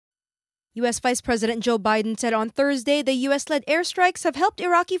U.S. Vice President Joe Biden said on Thursday the U.S.-led airstrikes have helped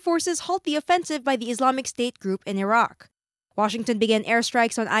Iraqi forces halt the offensive by the Islamic State group in Iraq. Washington began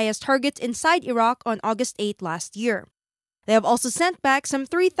airstrikes on IS targets inside Iraq on August 8 last year. They have also sent back some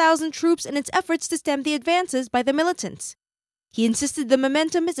 3,000 troops in its efforts to stem the advances by the militants. He insisted the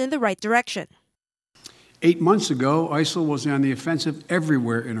momentum is in the right direction. 8 months ago, ISIL was on the offensive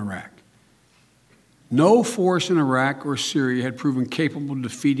everywhere in Iraq. No force in Iraq or Syria had proven capable of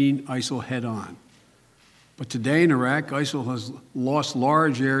defeating ISIL head-on. But today in Iraq, ISIL has lost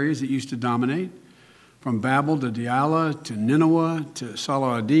large areas it used to dominate, from Babel to Diyala to Nineveh to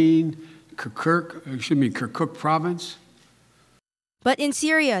Salah ad-Din, Kirkuk province. But in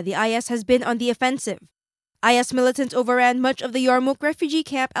Syria, the IS has been on the offensive. IS militants overran much of the Yarmouk refugee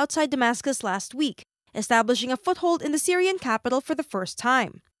camp outside Damascus last week, establishing a foothold in the Syrian capital for the first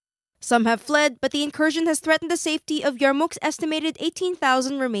time. Some have fled, but the incursion has threatened the safety of Yarmouk's estimated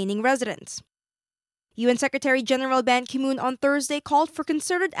 18,000 remaining residents. UN Secretary General Ban Ki-moon on Thursday called for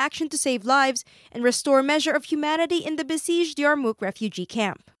concerted action to save lives and restore a measure of humanity in the besieged Yarmouk refugee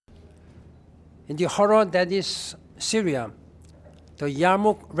camp. In the horror that is Syria, the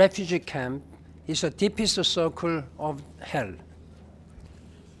Yarmouk refugee camp is the deepest circle of hell.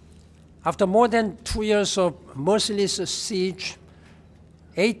 After more than 2 years of merciless siege,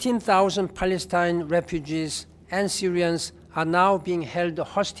 18,000 Palestinian refugees and Syrians are now being held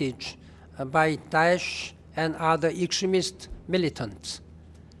hostage by Daesh and other extremist militants.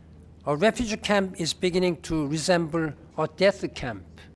 A refugee camp is beginning to resemble a death camp.